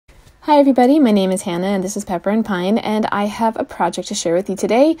Hi everybody, my name is Hannah and this is Pepper and Pine, and I have a project to share with you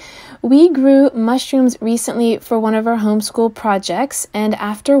today. We grew mushrooms recently for one of our homeschool projects, and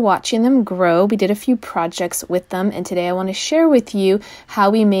after watching them grow, we did a few projects with them, and today I want to share with you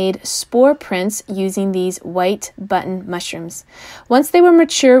how we made spore prints using these white button mushrooms. Once they were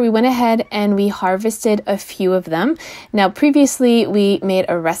mature, we went ahead and we harvested a few of them. Now previously we made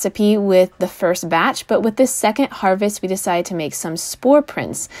a recipe with the first batch, but with this second harvest we decided to make some spore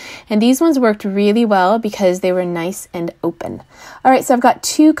prints. And these ones worked really well because they were nice and open. All right, so I've got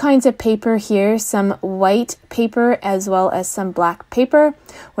two kinds of paper here, some white paper as well as some black paper.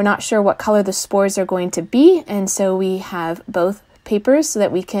 We're not sure what color the spores are going to be, and so we have both papers so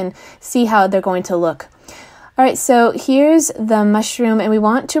that we can see how they're going to look. All right, so here's the mushroom, and we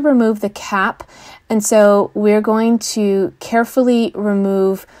want to remove the cap, and so we're going to carefully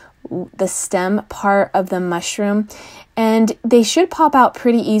remove the stem part of the mushroom, and they should pop out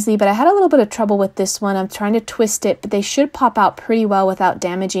pretty easily, but I had a little bit of trouble with this one. I'm trying to twist it, but they should pop out pretty well without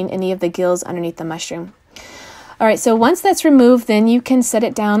damaging any of the gills underneath the mushroom. All right, so once that's removed, then you can set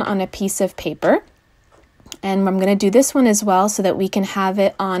it down on a piece of paper. And I'm going to do this one as well so that we can have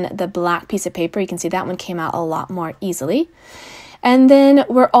it on the black piece of paper. You can see that one came out a lot more easily. And then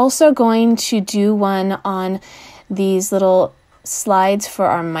we're also going to do one on these little slides for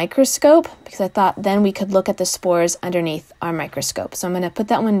our microscope, because I thought then we could look at the spores underneath our microscope. So I'm going to put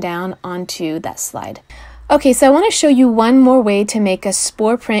that one down onto that slide. Okay, so I want to show you one more way to make a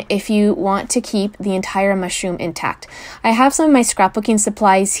spore print if you want to keep the entire mushroom intact. I have some of my scrapbooking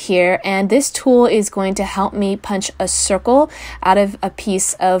supplies here, and this tool is going to help me punch a circle out of a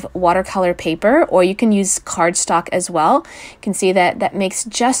piece of watercolor paper, or you can use cardstock as well. You can see that that makes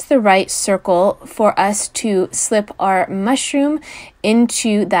just the right circle for us to slip our mushroom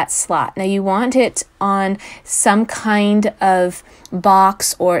into that slot. Now you want it on some kind of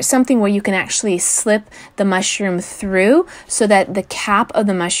box or something where you can actually slip the mushroom through so that the cap of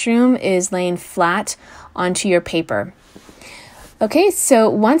the mushroom is laying flat onto your paper. Okay, so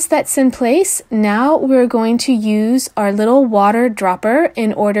once that's in place, now we're going to use our little water dropper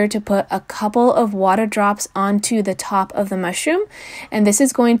in order to put a couple of water drops onto the top of the mushroom, and this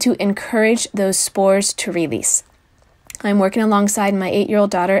is going to encourage those spores to release. I'm working alongside my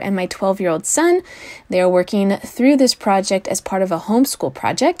 8-year-old daughter and my 12-year-old son. They are working through this project as part of a homeschool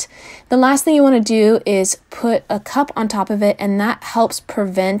project. The last thing you want to do is put a cup on top of it, and that helps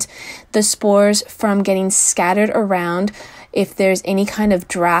prevent the spores from getting scattered around if there's any kind of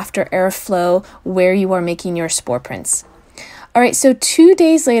draft or airflow where you are making your spore prints. All right, so 2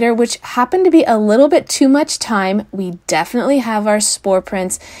 days later, which happened to be a little bit too much time, we definitely have our spore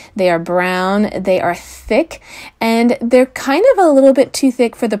prints. They are brown, they are thick, and they're kind of a little bit too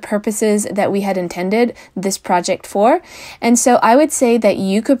thick for the purposes that we had intended this project for. And so I would say that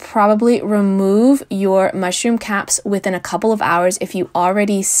you could probably remove your mushroom caps within a couple of hours if you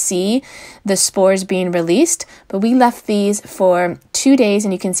already see the spores being released. But we left these for 2 days,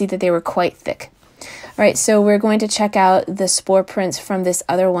 and you can see that they were quite thick. All right, so we're going to check out the spore prints from this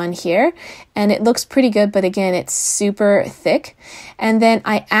other one here, and it looks pretty good, but again, it's super thick. And then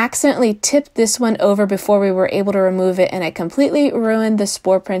I accidentally tipped this one over before we were able to remove it, and I completely ruined the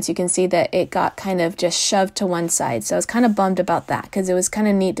spore prints. You can see that it got kind of just shoved to one side, so I was kind of bummed about that because it was kind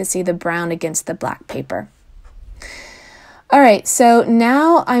of neat to see the brown against the black paper. All right, so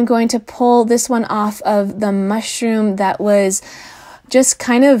now I'm going to pull this one off of the mushroom that was just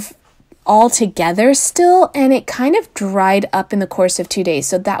kind of all together still, and it kind of dried up in the course of 2 days.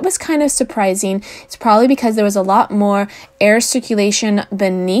 So that was kind of surprising. It's probably because there was a lot more air circulation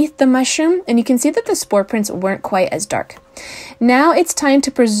beneath the mushroom, and you can see that the spore prints weren't quite as dark. Now it's time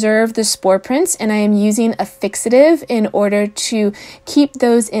to preserve the spore prints, and I am using a fixative in order to keep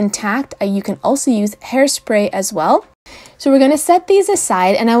those intact. You can also use hairspray as well. So we're going to set these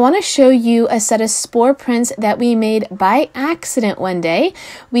aside, and I want to show you a set of spore prints that we made by accident one day.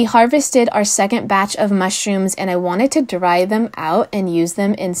 We harvested our second batch of mushrooms, and I wanted to dry them out and use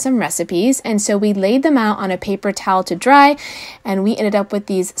them in some recipes. And so we laid them out on a paper towel to dry, and we ended up with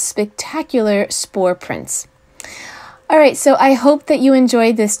these spectacular spore prints. All right, so I hope that you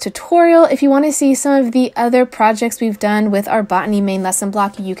enjoyed this tutorial. If you want to see some of the other projects we've done with our botany main lesson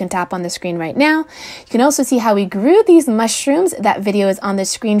block, you can tap on the screen right now. You can also see how we grew these mushrooms. That video is on the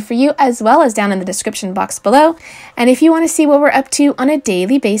screen for you, as well as down in the description box below. And if you want to see what we're up to on a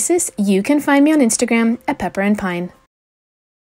daily basis, you can find me on Instagram at Pepper and Pine.